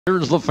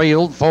Here's the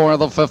field for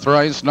the fifth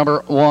race.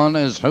 Number 1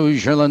 is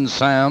Hochstetler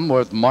Sam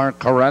with Mark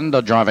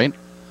Corenda driving.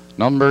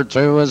 Number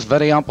 2 is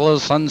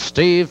Videopolis and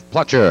Steve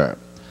Pletcher.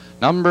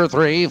 Number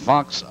 3,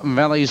 Fox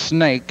Valley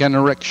Snake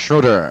and Rick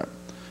Schroeder.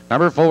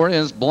 Number 4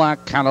 is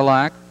Black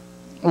Cadillac,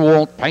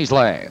 Walt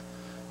Paisley.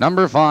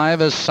 Number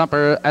 5 is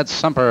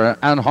SEMPER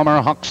and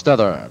Homer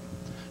Hochstetler.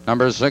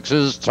 Number 6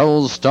 is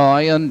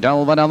Tolstoy and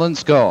Delvin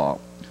Ellensko.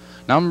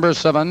 Number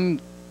 7,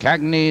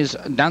 Cagney's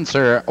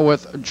Dancer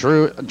with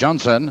Drew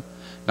Johnson.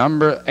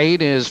 Number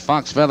 8 is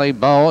Fox Valley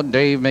Bow,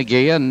 Dave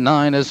McGee, and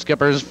 9 is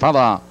Skipper's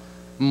Fella,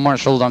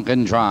 Marshall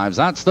Duncan drives.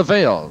 That's the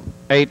field.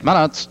 8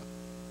 minutes.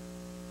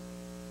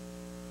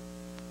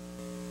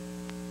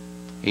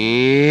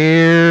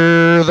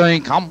 Here they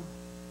come.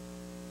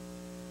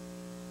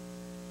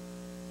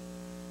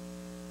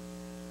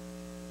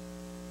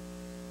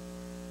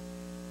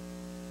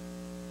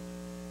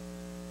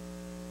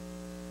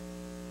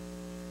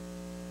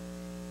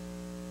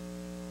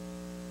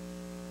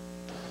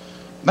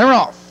 They're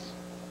off.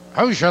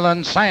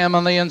 Hochstetler Sam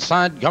on the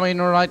inside,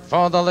 going right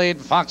for the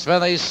lead. Fox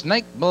Valley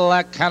Snake,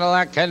 Black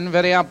Cadillac, and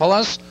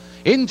Videopolis.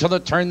 Into the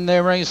turn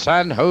they race,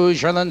 and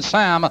Hochstetler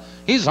Sam.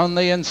 He's on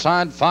the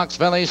inside, Fox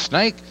Valley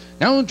Snake.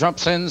 Now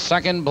drops in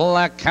second,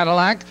 Black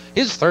Cadillac.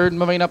 His third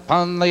moving up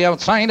on the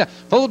outside,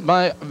 followed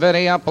by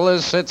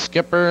Videopolis. It's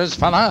Skipper's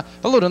Fella.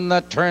 Followed in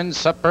that turn,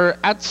 SEMPER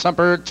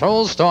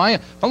Tolstoy.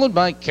 Followed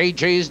by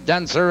KJ's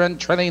Dancer, and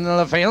trailing in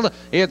the field,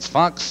 it's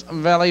Fox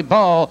Valley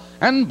Bow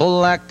and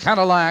Black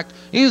Cadillac.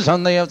 He's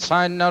on the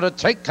outside now to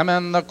take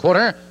command the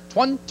quarter.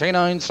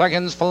 29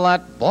 seconds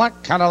flat,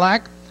 Black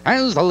Cadillac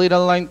has the lead a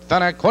length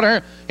and a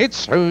quarter.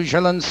 It's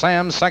Hochstetler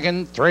Sam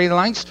second, 3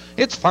 lengths.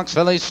 It's Fox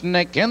Valley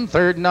Snake in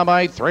third, now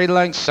by 3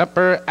 lengths.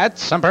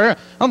 SEMPER.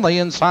 On the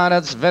inside,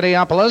 it's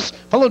Videopolis,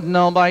 followed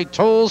now by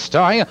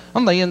Tolstoy.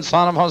 On the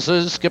inside of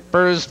horses,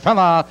 Skipper's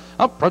Fella.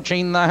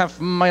 Approaching the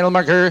half-mile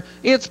marker,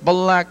 it's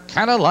Black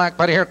Cadillac,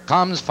 but here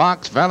comes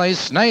Fox Valley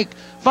Snake.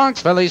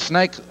 Fox Valley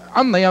Snake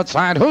on the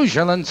outside,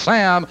 Hochstetler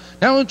Sam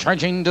now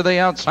charging to the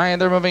outside.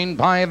 They're moving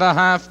by the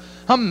half.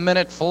 A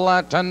minute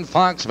flat, and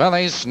Fox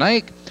Valley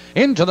Snake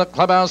into the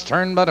clubhouse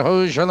turn, but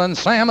Hochstetler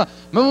Sam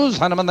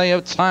moves on him on the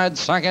outside.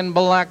 Second,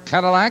 Black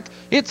Cadillac.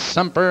 It's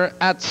SEMPER.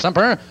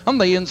 On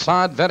the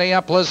inside,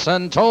 Videopolis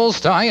and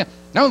Tolstoy.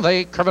 Now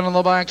they curve in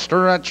the back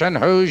stretch, and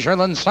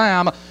Hochstetler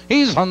Sam,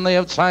 he's on the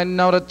outside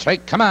now to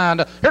take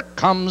command. Here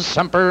comes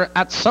SEMPER.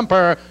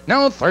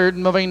 Now third,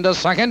 moving to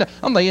second.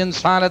 On the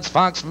inside, it's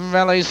Fox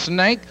Valley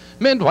Snake.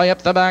 Midway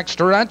up the back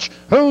stretch,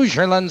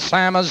 Hochstetler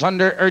Sam is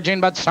under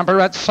urging, but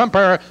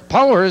SEMPER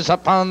powers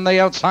up on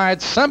the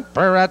outside.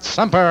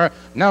 SEMPER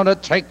now to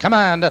take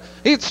command.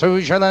 It's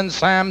Hochstetler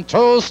Sam,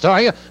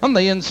 Tolstoy. On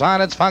the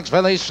inside, it's Fox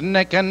Valley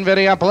Snake and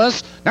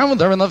Videopolis. Now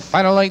they're in the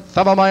final 1/8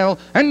 of a mile,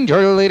 and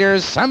your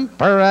leaders,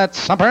 SEMPER.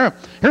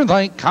 Here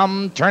they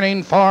come,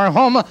 turning for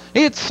home.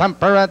 It's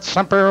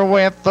SEMPER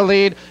with the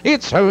lead.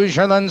 It's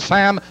Hochstetler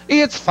Sam.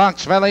 It's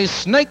Fox Valley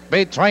Snake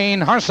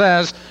between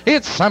horses.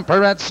 It's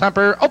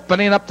SEMPER,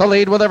 opening up the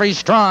lead with every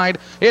stride.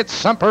 It's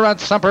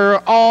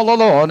SEMPER all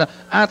alone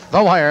at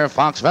the wire.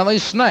 Fox Valley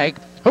Snake.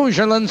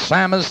 Hochstetler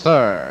Sam is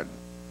third.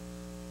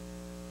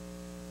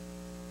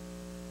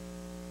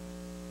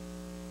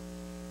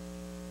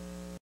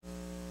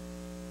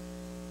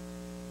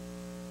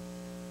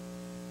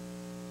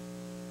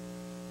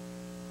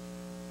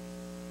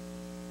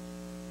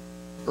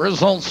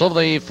 Results of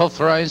the fifth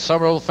race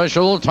are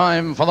official.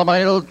 Time for the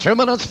mile, 2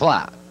 minutes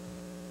flat.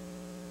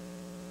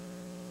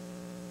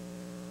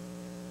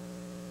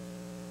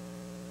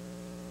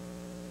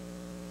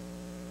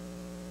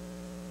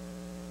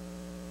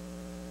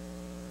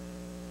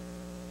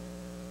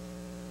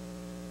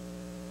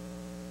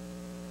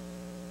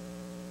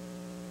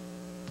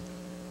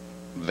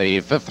 The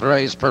fifth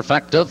race,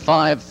 Perfecta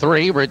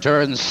 5-3,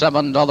 returns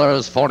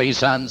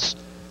 $7.40,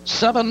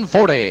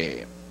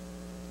 $7.40.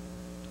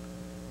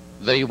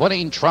 The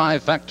winning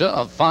trifecta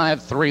of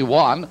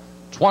 5-3-1,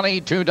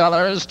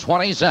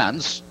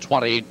 $22.20,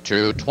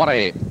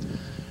 $22.20.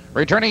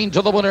 Returning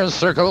to the winner's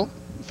circle,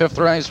 fifth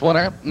race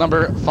winner,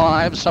 number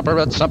 5,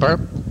 SEMPER.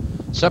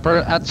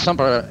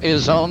 SEMPER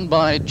is owned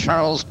by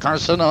Charles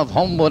Carson of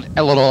Homewood,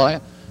 Illinois,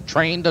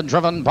 trained and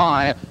driven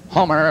by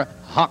Homer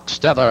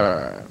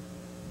Hochstetler.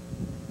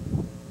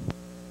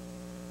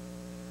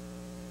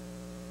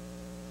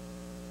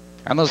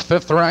 And this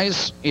fifth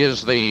race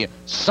is the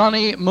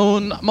Sunny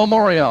Moon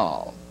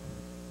Memorial.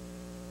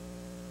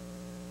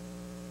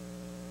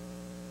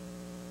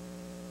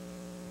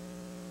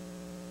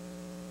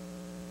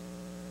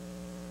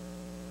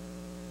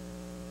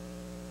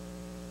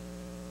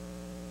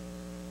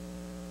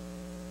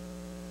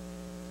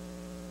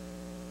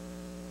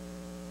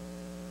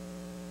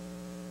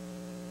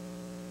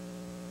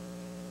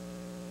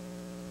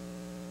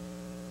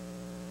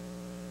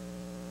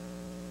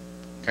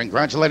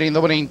 Congratulating the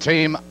winning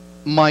team,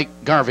 Mike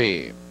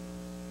Garvey.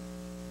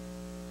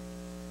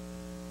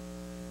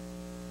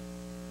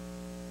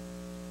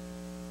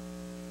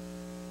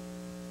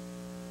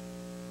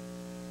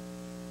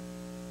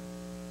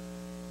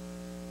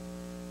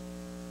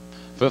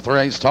 Fifth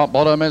race, top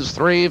bottom is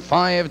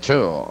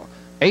 352.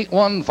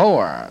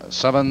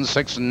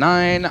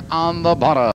 814-769 on the bottom.